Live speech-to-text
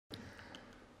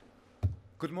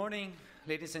Good morning,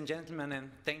 ladies and gentlemen,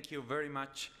 and thank you very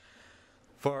much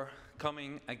for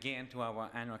coming again to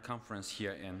our annual conference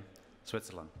here in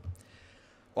Switzerland.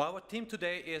 Well, our theme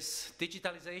today is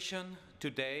digitalization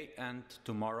today and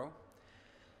tomorrow.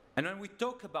 And when we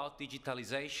talk about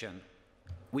digitalization,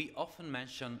 we often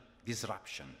mention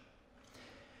disruption.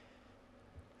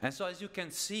 And so as you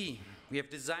can see, we have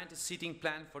designed a seating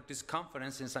plan for this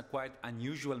conference in a quite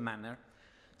unusual manner,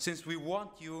 since we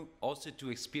want you also to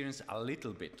experience a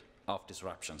little bit of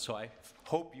disruption. So I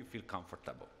hope you feel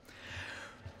comfortable.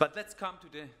 But let's come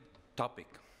to the topic.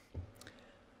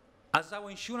 As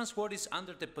our insurance world is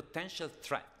under the potential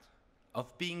threat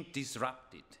of being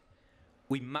disrupted,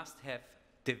 we must have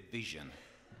the vision.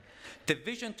 The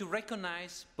vision to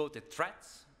recognize both the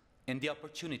threats and the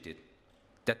opportunity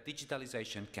that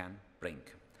digitalization can bring.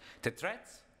 The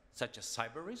threats, such as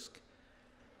cyber risk,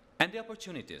 and the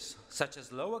opportunities, such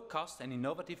as lower cost and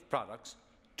innovative products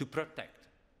to protect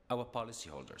our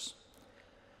policyholders.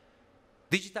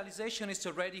 Digitalization is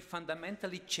already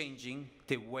fundamentally changing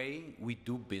the way we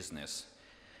do business.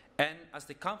 And as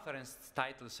the conference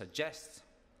title suggests,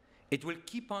 it will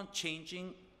keep on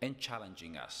changing and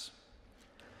challenging us.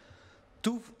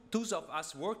 Those of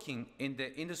us working in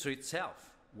the industry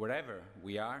itself, wherever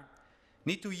we are,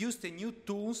 need to use the new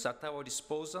tools at our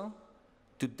disposal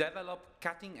to develop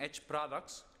cutting-edge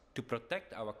products to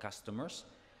protect our customers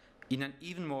in an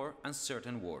even more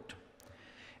uncertain world,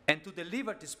 and to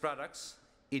deliver these products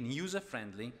in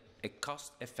user-friendly and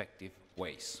cost-effective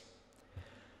ways.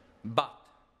 But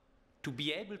to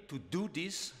be able to do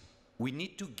this, we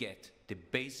need to get the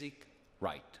basic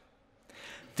right.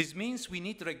 This means we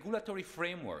need regulatory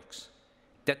frameworks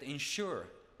that ensure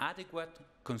adequate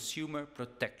consumer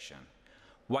protection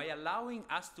while allowing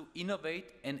us to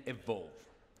innovate and evolve.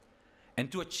 And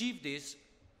to achieve this,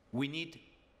 we need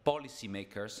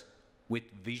policymakers with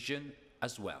vision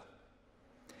as well.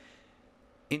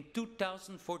 In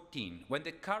 2014, when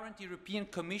the current European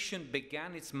Commission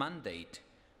began its mandate,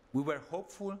 we were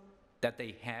hopeful that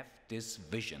they have this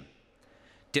vision.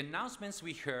 The announcements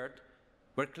we heard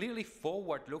were clearly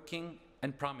forward-looking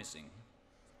and promising.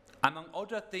 Among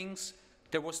other things,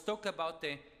 there was talk about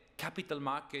the Capital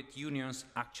Market Union's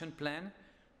action plan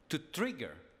to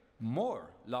trigger more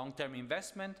long-term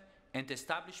investment and the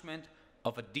establishment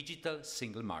of a digital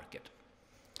single market.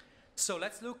 So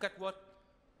let's look at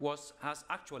what has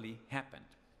actually happened.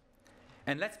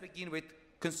 And let's begin with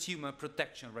consumer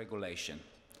protection regulation.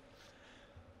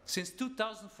 Since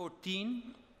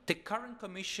 2014, the current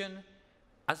Commission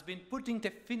has been putting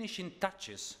the finishing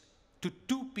touches to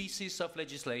two pieces of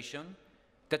legislation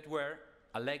that were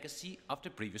a legacy of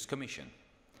the previous Commission.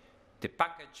 The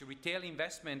Package Retail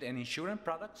Investment and Insurance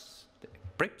Products, the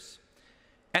PRIPS,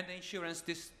 and the Insurance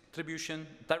Distribution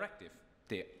Directive,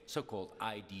 the so-called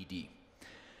IDD.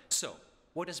 So,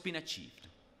 what has been achieved?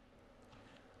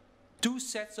 Two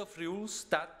sets of rules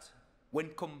that, when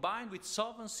combined with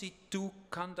Solvency II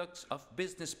conduct of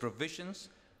business provisions,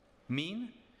 mean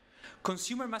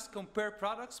consumer must compare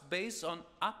products based on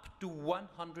up to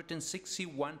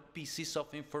 161 pieces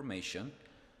of information,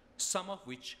 some of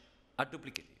which are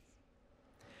duplicative.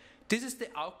 This is the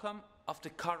outcome of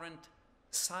the current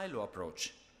silo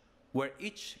approach, where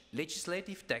each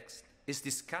legislative text is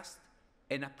discussed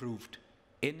and approved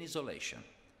in isolation.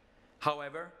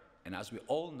 However, and as we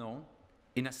all know,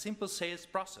 in a simple sales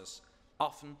process,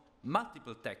 often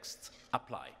multiple texts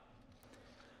apply.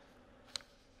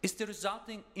 Is the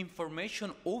resulting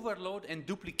information overload and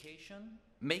duplication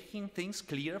making things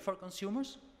clearer for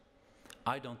consumers?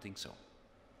 I don't think so.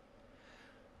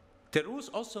 The rules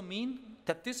also mean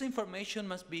that this information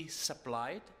must be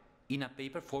supplied in a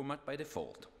paper format by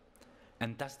default.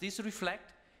 And does this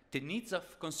reflect the needs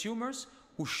of consumers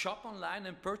who shop online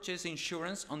and purchase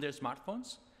insurance on their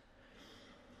smartphones?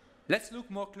 Let's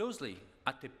look more closely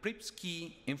at the PRIPS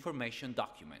Key Information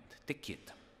Document, the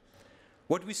KID.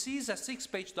 What we see is a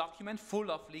 6-page document full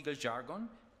of legal jargon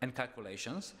and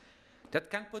calculations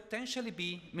that can potentially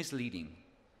be misleading.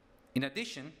 In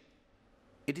addition,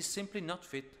 it is simply not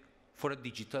fit for a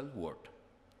digital world.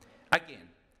 Again,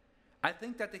 I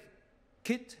think that the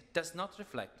KID does not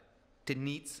reflect the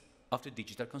needs of the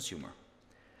digital consumer.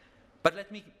 But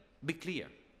let me be clear.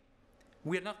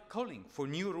 We are not calling for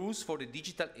new rules for the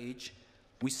digital age.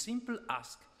 We simply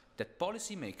ask that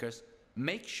policymakers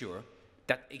make sure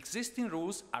that existing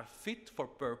rules are fit for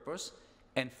purpose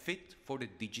and fit for the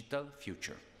digital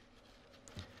future.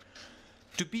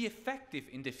 To be effective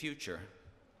in the future,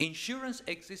 insurance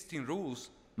existing rules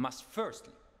must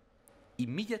firstly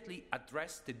immediately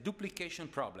address the duplication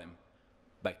problem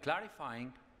by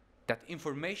clarifying that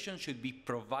information should be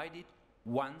provided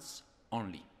once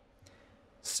only.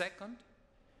 Second,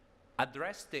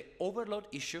 address the overload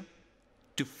issue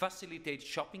to facilitate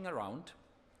shopping around.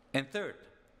 And third,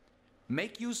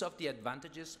 make use of the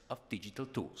advantages of digital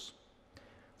tools.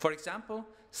 For example,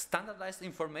 standardized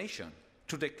information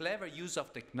through the clever use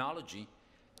of technology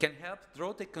can help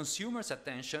draw the consumer's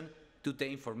attention to the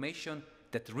information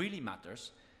that really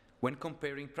matters when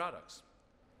comparing products.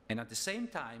 And at the same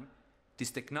time,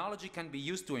 this technology can be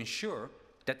used to ensure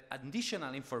that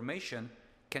additional information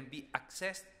can be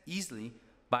accessed easily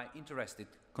by interested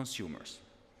consumers.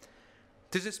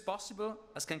 This is possible,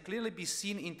 as can clearly be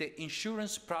seen in the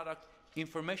insurance product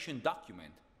information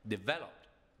document developed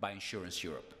by Insurance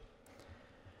Europe.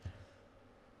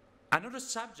 Another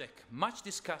subject much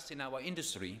discussed in our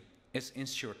industry is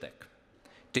insurtech,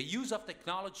 the use of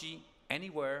technology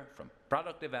anywhere from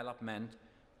product development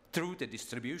through the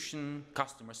distribution,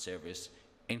 customer service,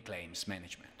 and claims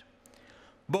management.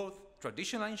 Both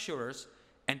traditional insurers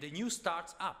and the new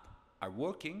startups are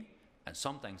working, and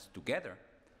sometimes together,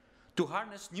 to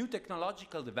harness new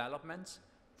technological developments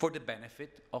for the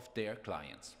benefit of their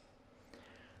clients.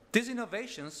 These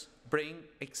innovations bring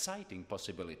exciting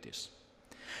possibilities,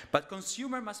 but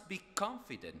consumers must be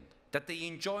confident that they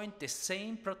enjoy the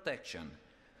same protection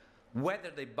whether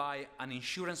they buy an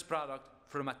insurance product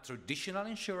from a traditional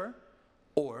insurer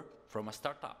or from a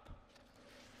startup.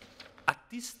 At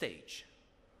this stage,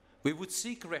 we would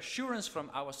seek reassurance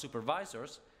from our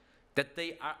supervisors that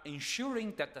they are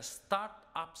ensuring that the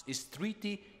startups is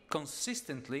treated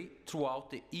consistently throughout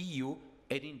the EU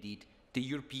and indeed the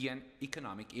European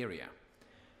Economic Area.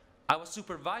 Our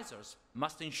supervisors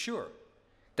must ensure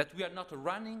that we are not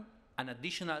running an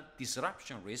additional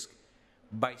disruption risk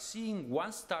by seeing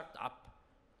one startup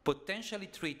potentially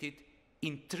treated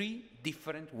in 3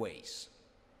 different ways.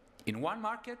 In one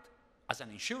market, as an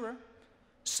insurer,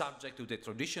 subject to the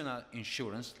traditional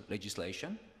insurance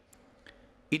legislation.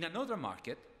 In another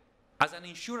market, as an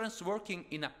insurance working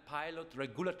in a pilot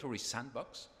regulatory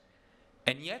sandbox.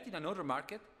 And yet in another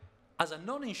market, as a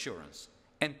non-insurance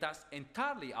and thus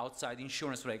entirely outside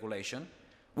insurance regulation,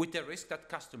 with the risk that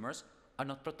customers are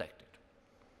not protected.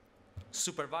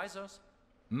 Supervisors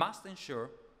must ensure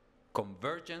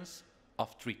convergence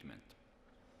of treatment.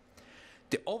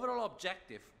 The overall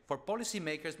objective for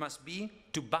policymakers must be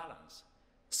to balance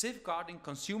safeguarding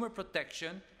consumer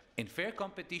protection and fair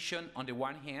competition on the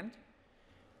one hand,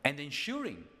 and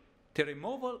ensuring the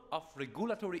removal of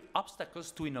regulatory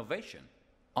obstacles to innovation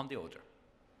on the other.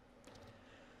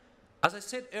 As I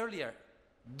said earlier,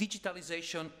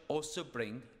 digitalization also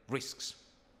brings risks.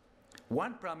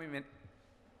 One prominent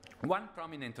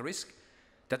risk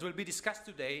that will be discussed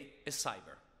today is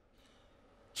cyber.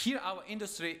 Here our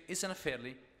industry is in a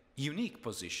fairly unique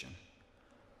position.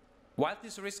 While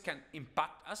this risk can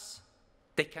impact us,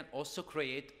 they can also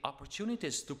create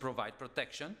opportunities to provide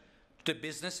protection to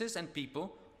businesses and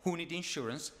people who need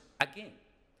insurance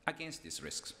against these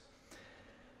risks.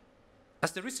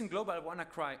 As the recent global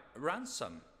WannaCry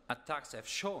ransom attacks have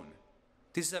shown,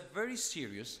 this is a very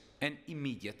serious and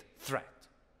immediate threat.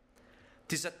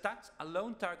 These attacks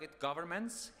alone target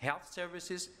governments, health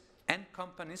services, and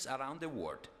companies around the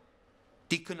world.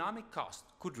 The economic cost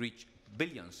could reach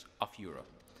billions of euros.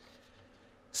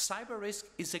 Cyber risk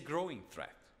is a growing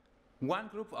threat. One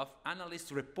group of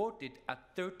analysts reported a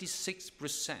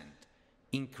 36%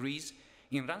 increase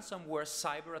in ransomware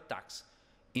cyber attacks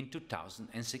in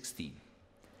 2016.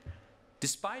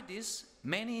 Despite this,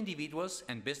 many individuals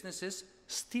and businesses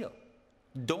still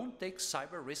don't take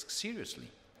cyber risk seriously.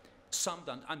 Some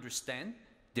don't understand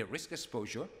the risk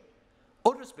exposure.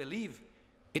 Others believe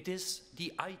it is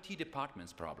the IT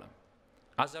department's problem.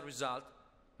 As a result,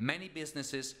 many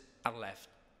businesses are left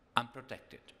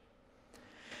unprotected.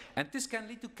 And this can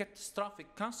lead to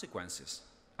catastrophic consequences,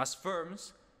 as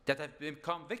firms that have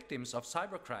become victims of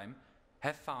cybercrime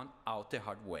have found out the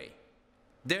hard way.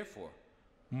 Therefore,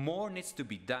 more needs to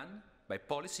be done by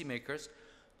policymakers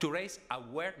to raise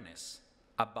awareness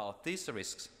about these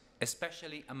risks,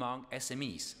 especially among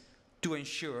SMEs, to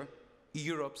ensure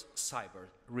Europe's cyber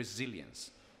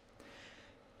resilience.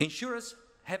 Insurers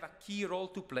have a key role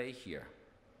to play here,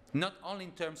 not only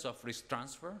in terms of risk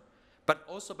transfer, but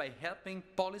also by helping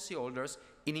policyholders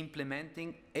in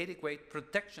implementing adequate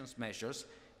protections measures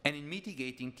and in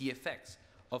mitigating the effects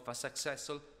of a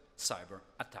successful cyber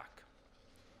attack.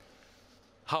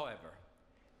 However,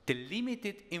 the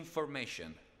limited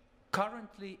information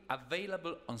currently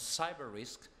available on cyber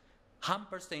risk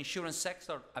hampers the insurance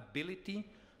sector's ability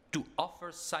to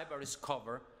offer cyber risk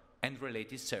cover and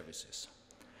related services.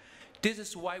 This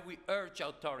is why we urge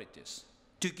authorities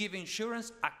to give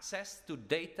insurance access to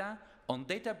data on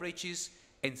data breaches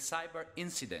and cyber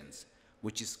incidents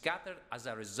which is gathered as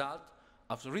a result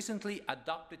of recently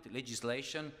adopted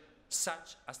legislation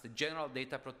such as the General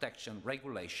Data Protection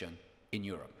Regulation in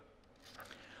Europe.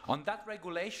 On that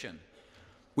regulation,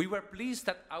 we were pleased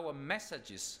that our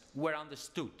messages were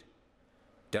understood.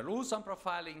 The rules on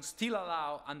profiling still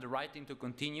allow underwriting to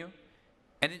continue,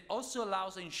 and it also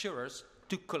allows insurers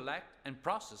to collect and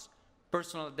process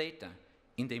personal data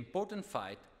in the important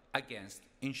fight against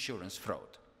insurance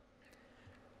fraud.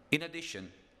 In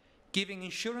addition, giving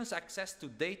insurance access to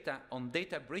data on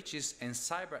data breaches and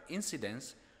cyber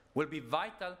incidents will be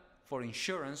vital for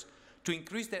insurance to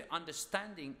increase their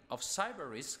understanding of cyber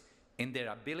risk and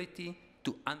their ability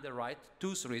to underwrite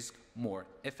those risks more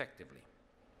effectively.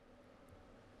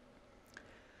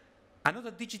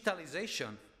 Another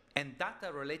digitalization and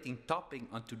data-relating topic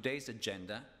on today's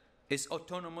agenda is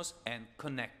autonomous and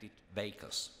connected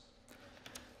vehicles.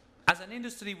 As an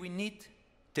industry, we need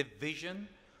the vision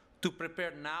to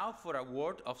prepare now for a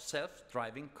world of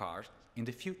self-driving cars in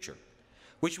the future,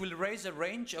 which will raise a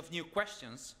range of new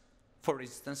questions, for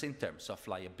instance, in terms of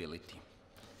liability.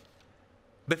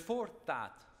 Before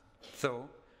that, though,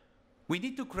 we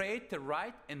need to create the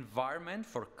right environment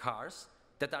for cars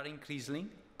that are increasingly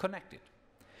connected.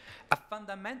 A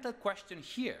fundamental question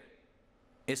here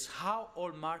is how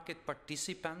all market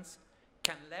participants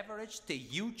can leverage the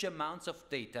huge amounts of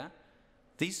data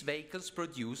these vehicles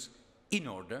produce in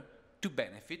order to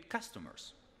benefit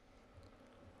customers.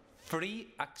 Free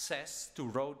access to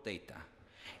raw data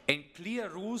and clear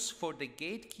rules for the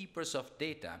gatekeepers of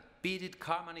data, be it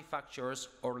car manufacturers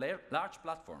or large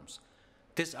platforms,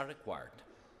 these are required.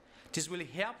 This will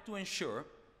help to ensure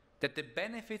that the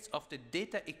benefits of the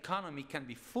data economy can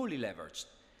be fully leveraged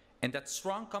and that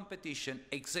strong competition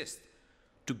exists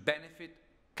to benefit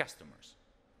customers.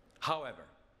 However,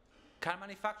 car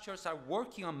manufacturers are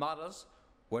working on models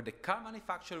where the car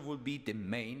manufacturer will be the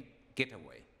main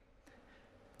getaway.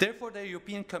 Therefore, the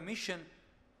European Commission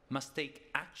must take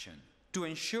action to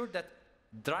ensure that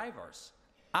drivers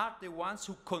are the ones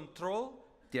who control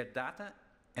their data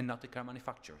and not the car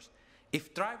manufacturers.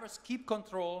 If drivers keep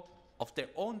control of their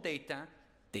own data,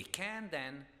 they can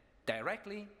then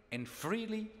directly and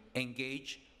freely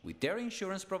engage with their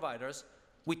insurance providers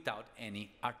without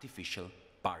any artificial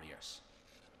barriers.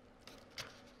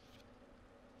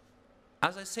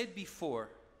 As I said before,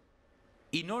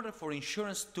 in order for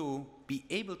insurance to be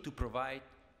able to provide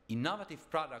innovative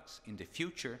products in the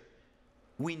future,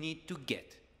 we need to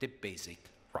get the basic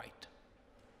right.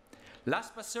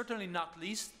 Last but certainly not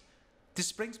least,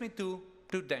 this brings me to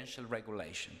prudential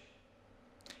regulation.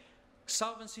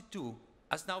 Solvency II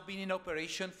has now been in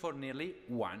operation for nearly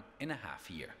 1.5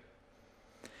 years.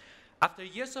 After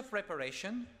years of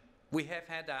preparation, we have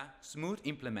had a smooth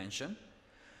implementation,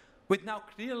 which now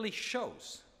clearly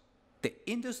shows the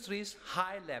industry's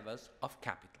high levels of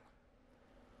capital.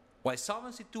 While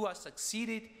Solvency II has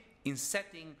succeeded in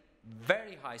setting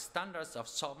very high standards of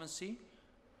solvency,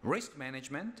 risk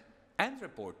management, and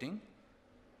reporting,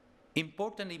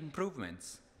 important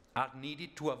improvements are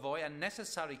needed to avoid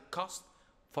unnecessary costs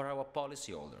for our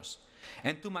policyholders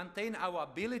and to maintain our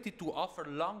ability to offer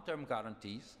long-term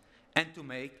guarantees and to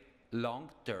make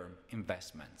long-term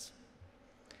investments.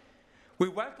 We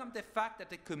welcome the fact that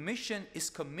the Commission is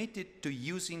committed to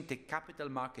using the Capital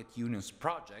Market Union's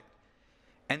project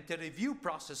and the review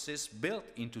processes built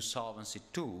into Solvency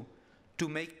II to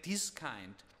make this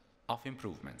kind of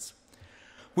improvements.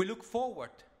 We look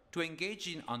forward to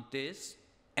engaging on this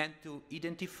and to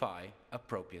identify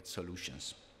appropriate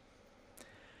solutions.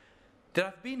 There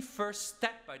have been first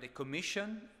steps by the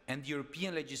Commission and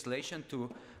European legislation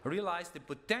to realize the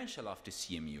potential of the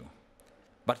CMU.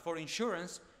 But for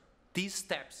insurance, these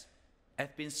steps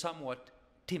have been somewhat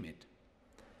timid,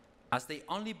 as they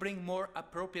only bring more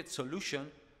appropriate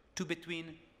solution to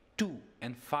between 2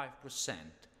 and 5%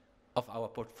 of our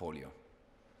portfolio.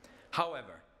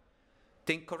 However,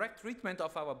 the incorrect treatment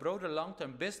of our broader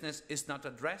long-term business is not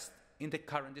addressed in the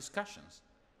current discussions,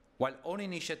 while own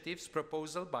initiatives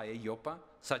proposed by EIOPA,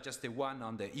 such as the one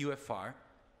on the UFR,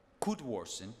 could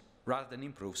worsen rather than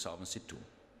improve Solvency II.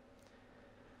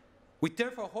 We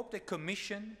therefore hope the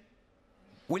Commission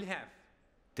will have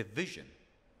the vision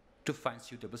to find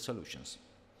suitable solutions.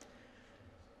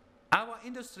 Our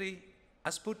industry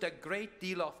has put a great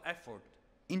deal of effort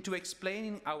into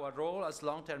explaining our role as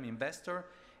long-term investor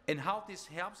and how this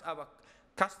helps our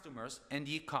customers and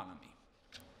the economy.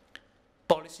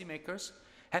 Policymakers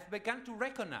have begun to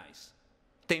recognize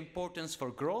the importance for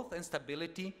growth and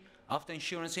stability of the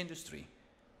insurance industry,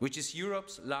 which is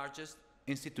Europe's largest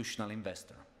institutional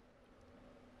investor.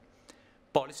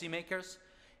 Policymakers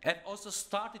have also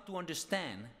started to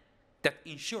understand that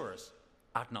insurers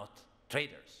are not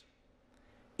traders.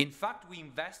 In fact, we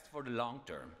invest for the long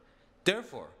term.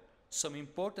 Therefore, some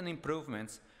important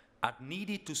improvements are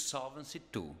needed to Solvency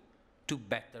II to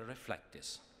better reflect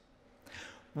this.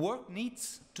 Work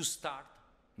needs to start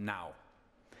now.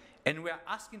 And we are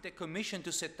asking the Commission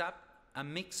to set up a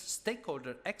mixed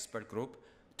stakeholder expert group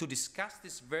to discuss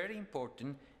these very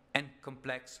important and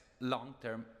complex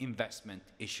long-term investment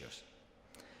issues.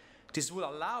 This will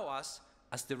allow us,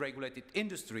 as the regulated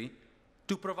industry,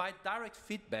 to provide direct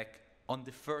feedback on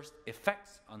the first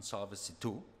effects on Solvency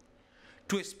II,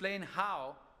 to explain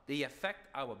how they affect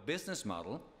our business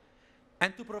model,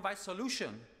 and to provide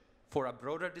solutions for a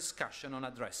broader discussion on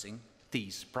addressing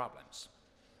these problems.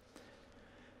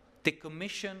 The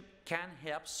Commission can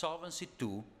help Solvency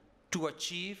II to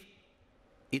achieve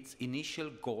its initial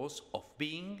goals of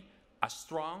being a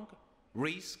strong,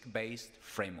 risk-based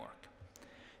framework.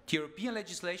 The European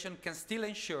legislation can still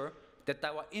ensure that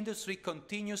our industry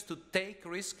continues to take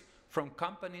risk from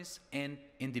companies and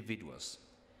individuals.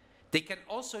 They can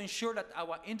also ensure that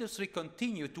our industry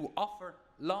continues to offer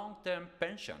long-term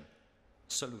pension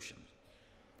solutions.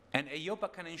 And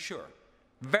EIOPA can ensure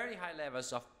very high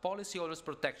levels of policyholders'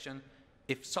 protection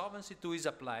if Solvency II is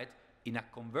applied in a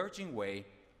converging way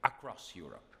across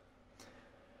Europe.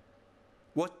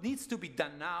 What needs to be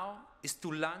done now is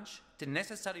to launch the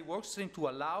necessary workstream to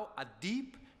allow a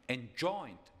deep and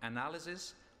joint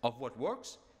analysis of what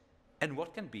works and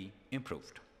what can be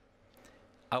improved.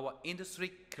 Our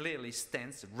industry clearly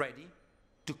stands ready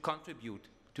to contribute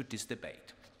to this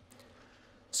debate.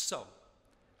 So,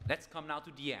 let's come now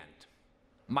to the end.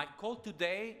 My call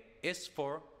today is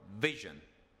for vision.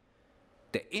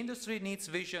 The industry needs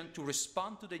vision to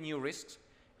respond to the new risks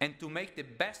and to make the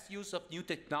best use of new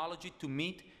technology to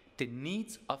meet the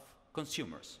needs of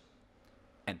consumers.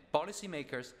 And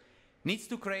policymakers need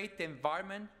to create the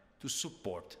environment to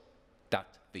support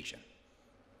that vision.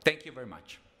 Thank you very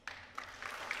much.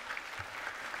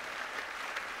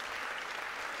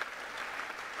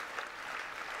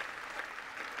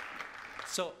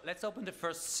 So let's open the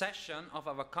first session of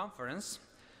our conference.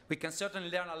 We can certainly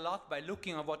learn a lot by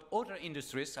looking at what other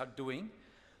industries are doing.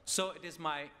 So it is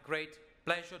my great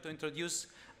pleasure to introduce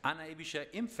Anna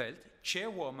Ibische-Imfeld,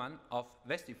 chairwoman of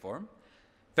Vestiform.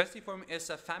 Vestiform is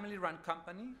a family-run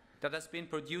company that has been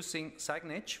producing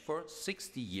signage for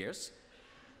 60 years.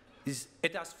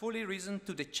 It has fully risen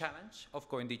to the challenge of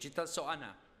going digital. So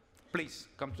Anna, please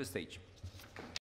come to the stage.